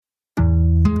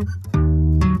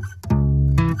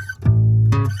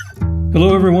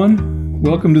Hello, everyone.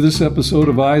 Welcome to this episode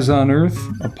of Eyes on Earth,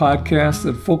 a podcast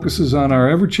that focuses on our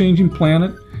ever-changing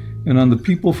planet and on the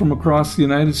people from across the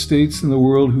United States and the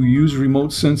world who use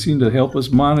remote sensing to help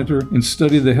us monitor and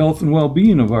study the health and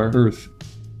well-being of our Earth.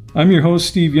 I'm your host,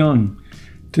 Steve Young.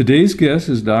 Today's guest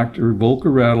is Dr.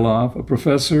 Volker Radiloff, a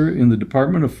professor in the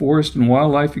Department of Forest and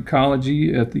Wildlife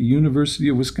Ecology at the University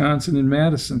of Wisconsin in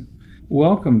Madison.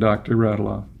 Welcome, Dr.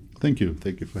 Radiloff. Thank you.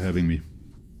 Thank you for having me.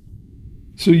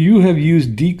 So you have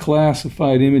used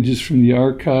declassified images from the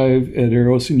archive at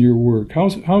AROS in your work.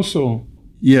 How so?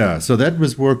 Yeah, so that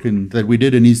was work that we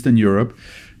did in Eastern Europe.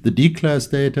 The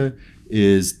declass data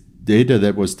is data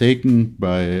that was taken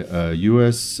by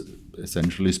U.S.,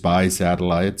 essentially spy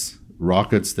satellites,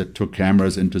 rockets that took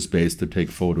cameras into space to take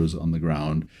photos on the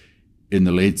ground in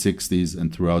the late 60s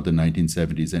and throughout the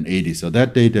 1970s and 80s. So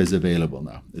that data is available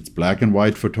now. It's black and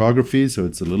white photography, so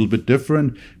it's a little bit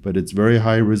different, but it's very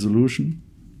high resolution.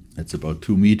 It's about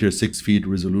 2 meters, 6 feet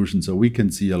resolution, so we can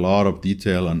see a lot of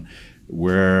detail on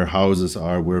where houses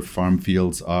are, where farm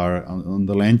fields are, on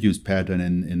the land use pattern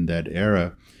in that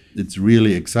era. It's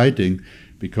really exciting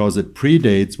because it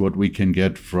predates what we can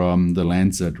get from the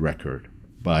Landsat record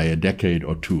by a decade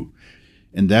or two.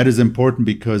 And that is important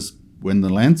because when the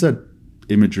Landsat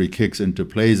imagery kicks into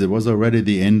place, it was already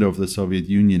the end of the Soviet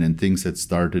Union and things had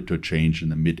started to change in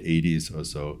the mid-80s or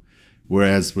so.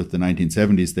 Whereas with the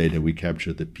 1970s data, we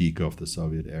captured the peak of the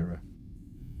Soviet era.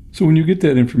 So when you get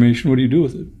that information, what do you do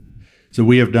with it? So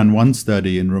we have done one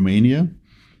study in Romania.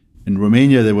 In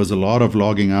Romania, there was a lot of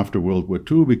logging after World War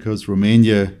II because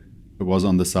Romania was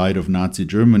on the side of Nazi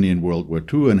Germany in World War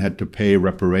II and had to pay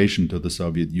reparation to the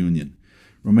Soviet Union.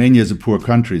 Romania is a poor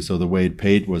country, so the way it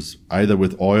paid was either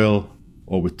with oil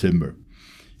or with timber.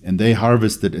 And they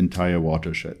harvested entire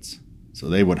watersheds. So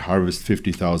they would harvest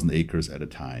 50,000 acres at a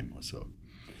time or so.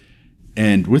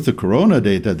 And with the corona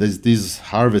data, these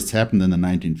harvests happened in the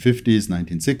 1950s,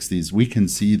 1960s. We can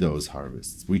see those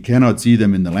harvests. We cannot see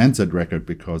them in the Landsat record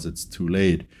because it's too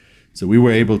late. So we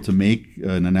were able to make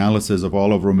an analysis of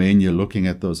all of Romania looking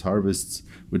at those harvests,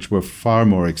 which were far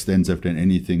more extensive than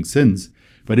anything since.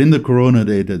 But in the corona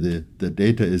data, the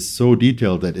data is so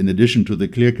detailed that in addition to the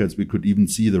clear cuts, we could even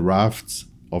see the rafts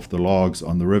of the logs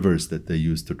on the rivers that they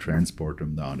used to transport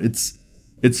them down.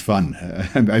 It's fun.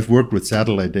 I've worked with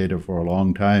satellite data for a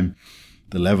long time.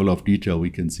 The level of detail we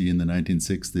can see in the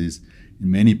 1960s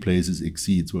in many places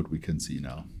exceeds what we can see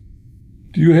now.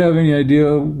 Do you have any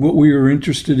idea what we were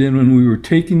interested in when we were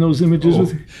taking those images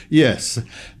with you? Yes.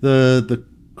 The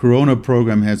Corona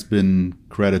program has been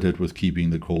credited with keeping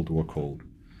the Cold War cold.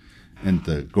 And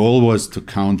the goal was to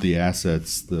count the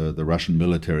assets the Russian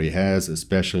military has,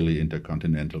 especially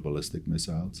intercontinental ballistic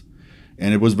missiles.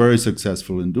 And it was very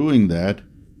successful in doing that.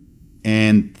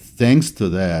 And thanks to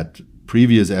that,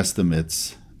 previous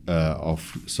estimates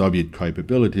of Soviet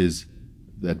capabilities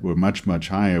that were much, much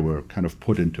higher were kind of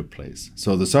put into place.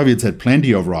 So the Soviets had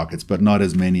plenty of rockets, but not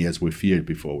as many as we feared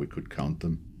before we could count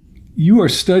them. You are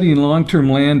studying long-term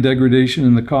land degradation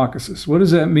in the Caucasus. What does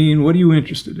that mean? What are you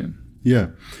interested in? Yeah.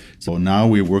 So now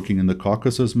we're working in the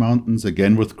Caucasus Mountains,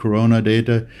 again with corona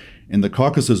data. And the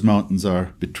Caucasus Mountains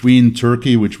are between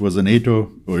Turkey, which was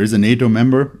is a NATO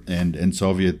member, and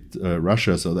Soviet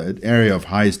Russia, so that area of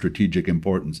high strategic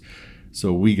importance.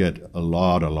 So we get a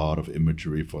lot of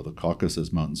imagery for the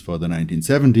Caucasus Mountains for the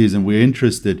 1970s, and we're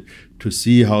interested to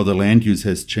see how the land use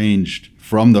has changed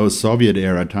from those Soviet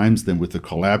era times, then with the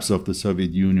collapse of the Soviet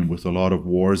Union, with a lot of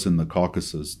wars in the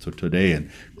Caucasus to today,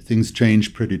 and things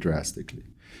changed pretty drastically.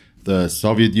 The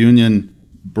Soviet Union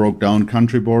broke down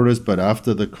country borders, but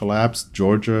after the collapse,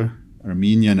 Georgia,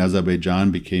 Armenia, and Azerbaijan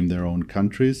became their own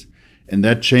countries. And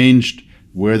that changed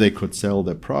where they could sell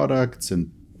their products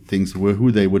and things,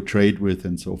 who they would trade with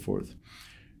and so forth.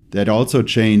 That also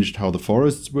changed how the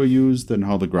forests were used and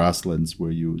how the grasslands were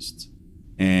used.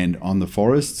 And on the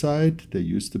forest side, there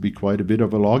used to be quite a bit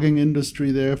of a logging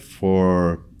industry there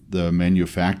for the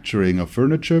manufacturing of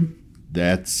furniture.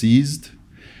 That ceased.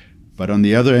 But on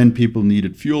the other end, people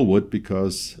needed fuel wood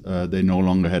because they no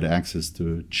longer had access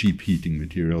to cheap heating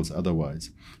materials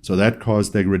otherwise. So that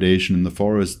caused degradation in the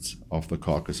forests of the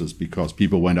Caucasus because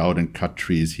people went out and cut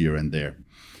trees here and there.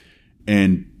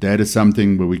 And that is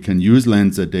something where we can use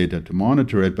Landsat data to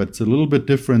monitor it, but it's a little bit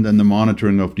different than the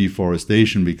monitoring of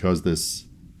deforestation because this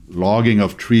logging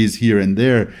of trees here and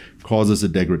there causes a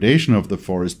degradation of the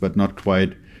forest, but not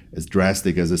quite as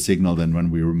drastic as a signal than when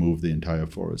we remove the entire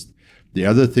forest. The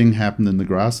other thing happened in the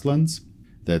grasslands,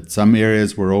 that some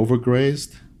areas were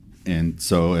overgrazed, and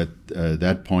so at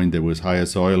that point there was higher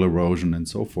soil erosion and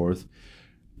so forth.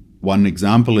 One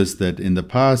example is that in the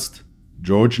past,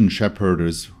 Georgian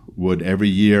shepherders would every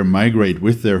year migrate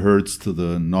with their herds to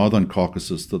the northern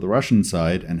Caucasus, to the Russian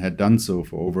side, and had done so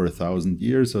for over 1,000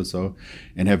 years or so,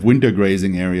 and have winter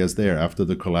grazing areas there. After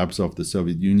the collapse of the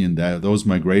Soviet Union, those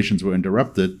migrations were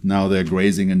interrupted. Now they're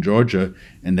grazing in Georgia,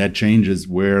 and that changes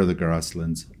where the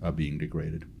grasslands are being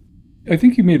degraded. I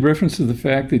think you made reference to the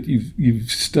fact that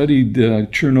you've studied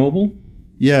Chernobyl.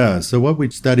 Yeah, so what we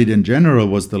studied in general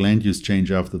was the land use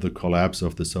change after the collapse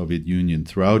of the Soviet Union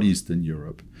throughout Eastern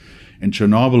Europe. And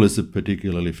Chernobyl is a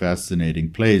particularly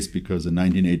fascinating place because in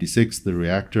 1986 the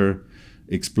reactor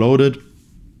exploded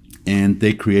and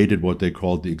they created what they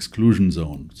called the exclusion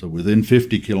zone. So within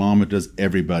 50 kilometers,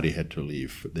 everybody had to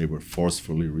leave. They were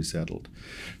forcefully resettled.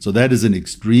 So that is an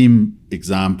extreme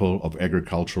example of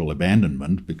agricultural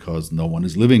abandonment because no one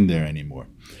is living there anymore.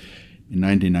 In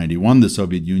 1991, the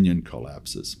Soviet Union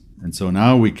collapses. And so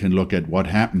now we can look at what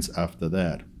happens after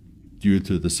that. Due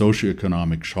to the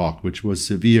socioeconomic shock, which was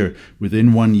severe,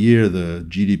 within 1 year, the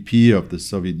GDP of the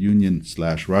Soviet Union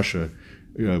 / Russia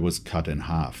was cut in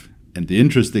half. And the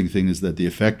interesting thing is that the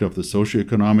effect of the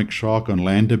socioeconomic shock on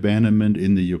land abandonment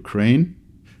in the Ukraine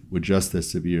were just as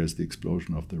severe as the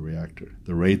explosion of the reactor.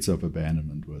 The rates of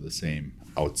abandonment were the same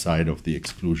outside of the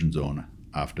exclusion zone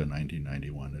after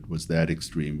 1991. It was that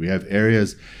extreme. We have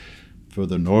areas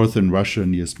further north in Russia,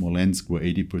 near Smolensk, where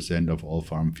 80% of all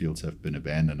farm fields have been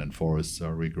abandoned and forests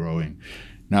are regrowing.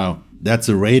 Now, that's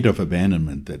a rate of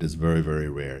abandonment that is very, very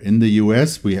rare. In the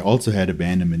US, we also had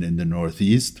abandonment in the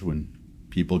Northeast when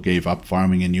people gave up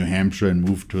farming in New Hampshire and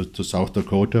moved to South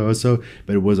Dakota or so,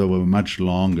 but it was over a much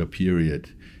longer period.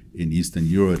 In Eastern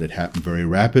Europe, it happened very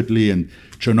rapidly, and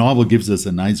Chernobyl gives us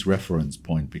a nice reference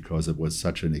point because it was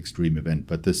such an extreme event.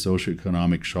 But this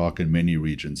socioeconomic shock in many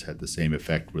regions had the same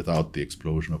effect without the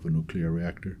explosion of a nuclear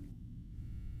reactor.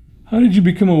 How did you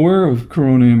become aware of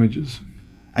corona images?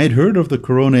 I had heard of the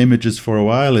corona images for a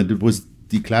while, and it was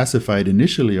declassified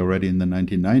initially already in the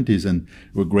 1990s, and there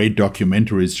were great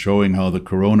documentaries showing how the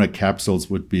corona capsules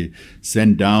would be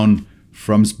sent down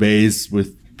from space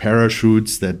with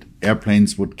parachutes that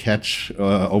airplanes would catch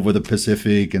over the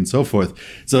Pacific and so forth.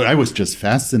 So I was just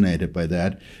fascinated by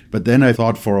that. But then I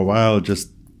thought for a while,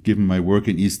 just given my work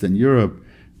in Eastern Europe,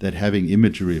 that having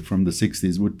imagery from the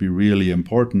 60s would be really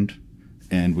important.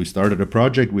 And we started a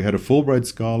project. We had a Fulbright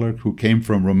scholar who came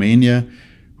from Romania,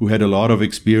 who had a lot of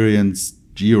experience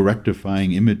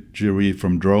geo-rectifying imagery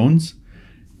from drones.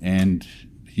 And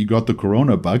he got the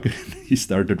corona bug. He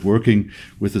started working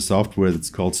with a software that's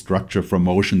called Structure from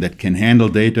Motion that can handle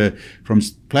data from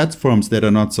platforms that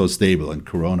are not so stable. And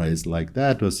corona is like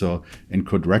that or so, and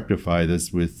could rectify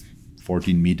this with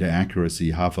 14-meter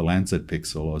accuracy, half a Landsat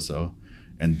pixel or so.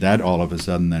 And that all of a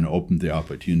sudden then opened the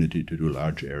opportunity to do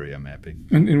large area mapping.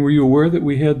 And were you aware that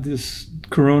we had this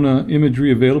corona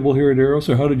imagery available here at AROS,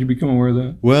 or how did you become aware of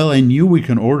that? Well, I knew we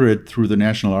can order it through the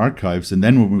National Archives. And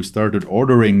then when we started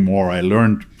ordering more, I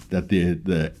learned that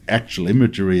the actual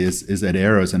imagery is at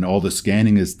AROS and all the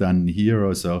scanning is done here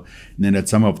or so. And then at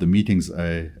some of the meetings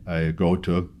I go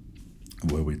to,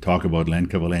 where we talk about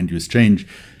land cover land use change,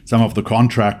 some of the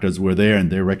contractors were there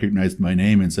and they recognized my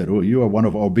name and said, "Oh, you are one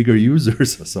of our bigger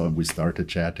users." So we started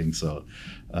chatting. So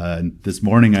this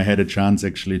morning I had a chance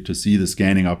actually to see the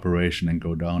scanning operation and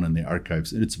go down in the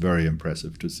archives. It's very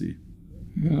impressive to see.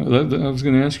 Yeah, I was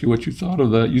going to ask you what you thought of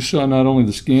that. You saw not only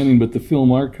the scanning, but the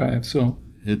film archive. So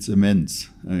it's immense.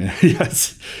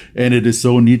 Yes. And it is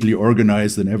so neatly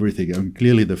organized and everything. I mean,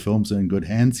 clearly the films are in good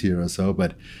hands here or so,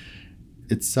 but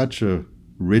it's such a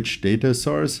rich data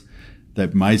source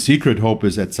that my secret hope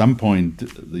is at some point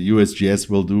the USGS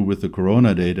will do with the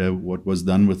corona data what was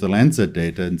done with the Landsat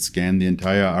data and scan the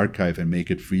entire archive and make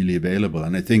it freely available.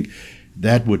 And I think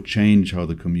that would change how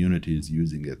the community is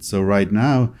using it. So right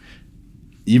now,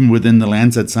 even within the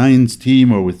Landsat science team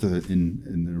or with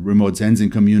in the remote sensing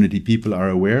community, people are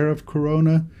aware of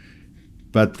corona,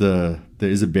 but there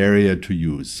is a barrier to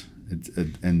use.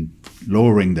 And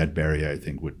lowering that barrier, I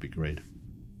think, would be great.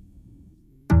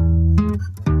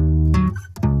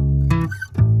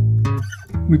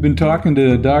 We've been talking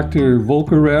to Dr.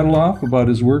 Volker Radiloff about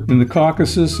his work in the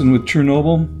Caucasus and with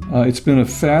Chernobyl. It's been a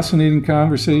fascinating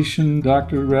conversation,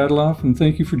 Dr. Radiloff, and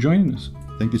thank you for joining us.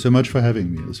 Thank you so much for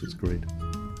having me. This was great.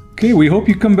 Okay, we hope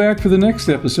you come back for the next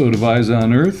episode of Eyes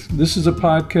on Earth. This is a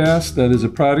podcast that is a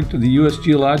product of the U.S.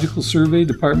 Geological Survey,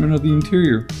 Department of the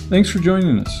Interior. Thanks for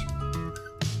joining us.